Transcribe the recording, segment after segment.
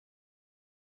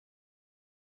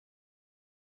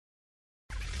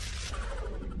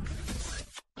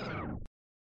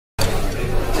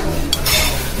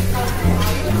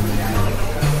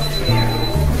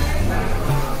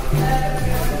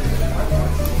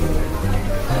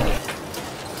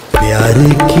प्यार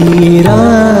की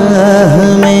राह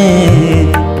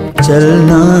में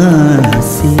चलना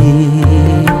सी,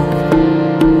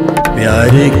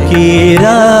 प्यार की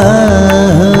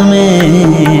राह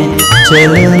में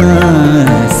चलना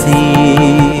सी,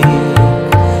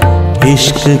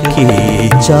 इश्क की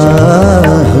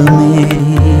चाह में,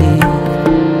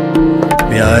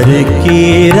 प्यार की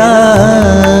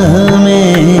राह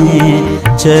में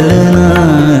चलना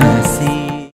सी।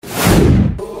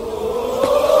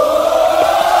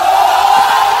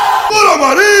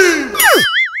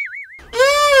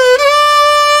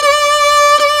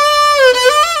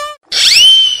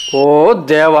 ಓ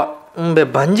ದೇವ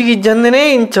ಬಂಜಿಗೆ ಇಜ್ಜಂದನೇ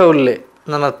ಇಂಚವುಲ್ಲೆ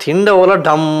ನನ್ನ ತಿಂಡ ಓಲ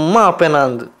ಡಮ್ಮ ಆಪೆನ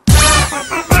ಅಂದು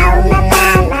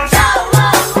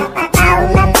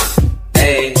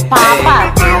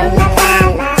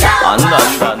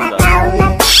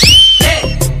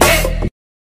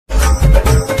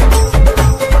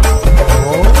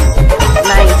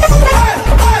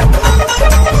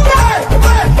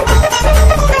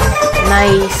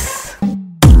Nice.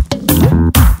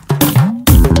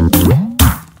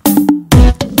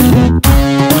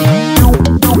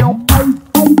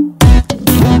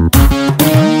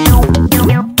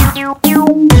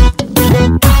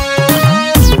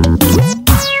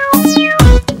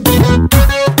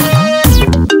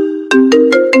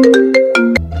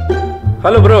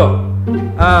 ಹಲೋ ಬ್ರೋ,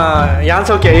 ಯಾನ್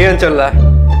ಸೌಖ್ಯ ಏನಂಚಲ್ಲ?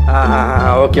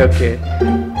 Okay okay.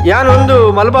 ಯಾನೊಂದು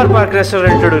Malabar park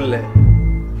restaurant ಇಡಲ್ಲೇ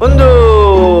ಒಂದು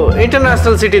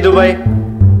ಇಂಟರ್ನ್ಯಾಷನಲ್ ಸಿಟಿ ದುಬೈ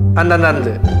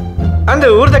ಅಂದಂದು ಅಂದು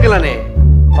ಊರ್ದಕ್ಕೆಲ್ಲನೇ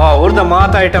ಊರ್ದ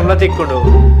ಮಾತ ಐಟಮ್ಲ ತಿಕ್ಕೊಂಡು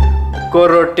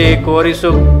ಕೋರ್ ರೊಟ್ಟಿ, ಕೋರಿ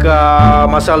ಸುಕ್ಕ,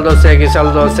 ಮಸಾಲೆ ದೋಸೆ,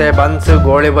 ಗಿಸಾಲ್ ದೋಸೆ, ಬನ್ಸ್,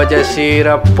 ಗೋಳಿ ಬಜೆ,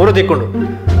 ಶೀರ ಪೂರ ತಿಕ್ಕೊಂಡು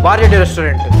ಭಾರಿ ಅಡ್ಡಿ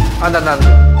ರೆಸ್ಟೋರೆಂಟ್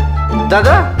ಅಂದಂದು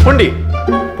ದಾದಾ ಪುಂಡಿ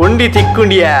ಪುಂಡಿ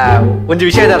ತಿಕ್ಕೊಂಡಿಯಾ. ಒಂದು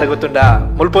ವಿಷಯದಲ್ಲ ಗೊತ್ತುಂಡ,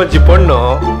 ಮುಲ್ಪೊಂಜಿ ಪೊಣ್ಣು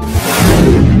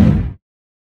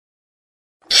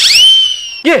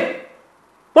ಏ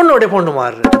ಪೊಣ್ಣು ಒಡೆ ಪೊಣ್ಣು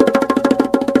ಮಾರ್ರೆ.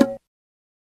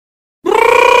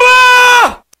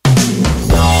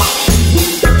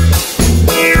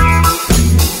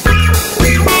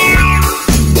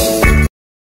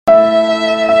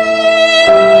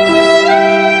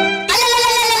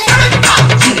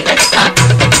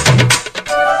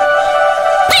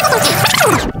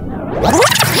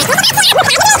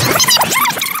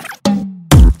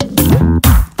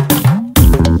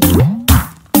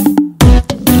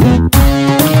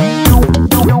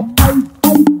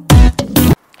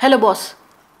 Hello, boss.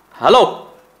 Hello.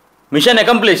 Mission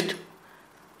accomplished.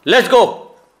 Let's go.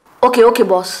 Okay,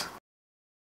 boss.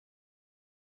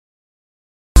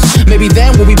 Maybe then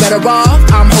we'll be better off.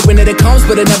 I'm hoping that it comes,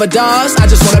 but it never does. I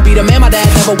just wanna be the man my dad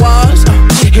never was.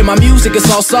 Hear my music, it's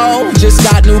all soul. Just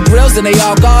got new grills and they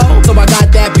all go. So I got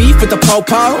that beef with the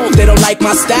po-po. They don't like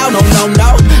my style, no.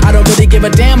 I don't really give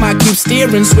a damn, I keep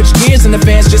steering. Switch gears and the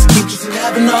fans just keep. You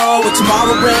never know what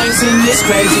tomorrow brings in this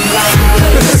crazy life.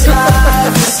 This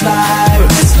life, this life,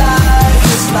 this life,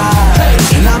 this life.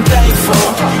 And I'm thankful,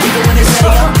 even when they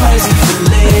say I'm crazy to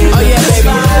live. Oh yeah,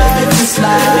 baby. This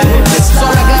life, this life,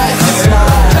 all I got.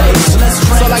 That's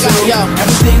all I got, yo.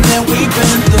 Everything that we've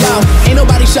been through. Yo, ain't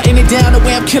nobody shutting it down the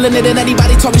way I'm killing it. And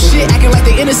anybody talking shit, acting like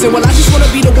they innocent. Well, I just wanna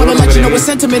be the one to let you know it's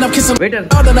sentiment. I'm kissing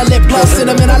all on the lip gloss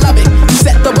cinnamon, I love it. You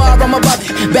set the bar, I'm above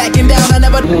it. Backing down, I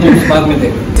never.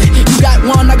 You got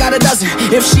one, I got a dozen.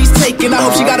 If she's taken, I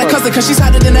hope she got a cousin, cause she's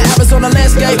hotter than the Arizona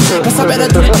landscape. Guess I better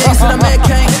do the dance in the man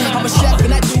came. I'm a chef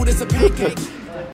and that dude is a pancake.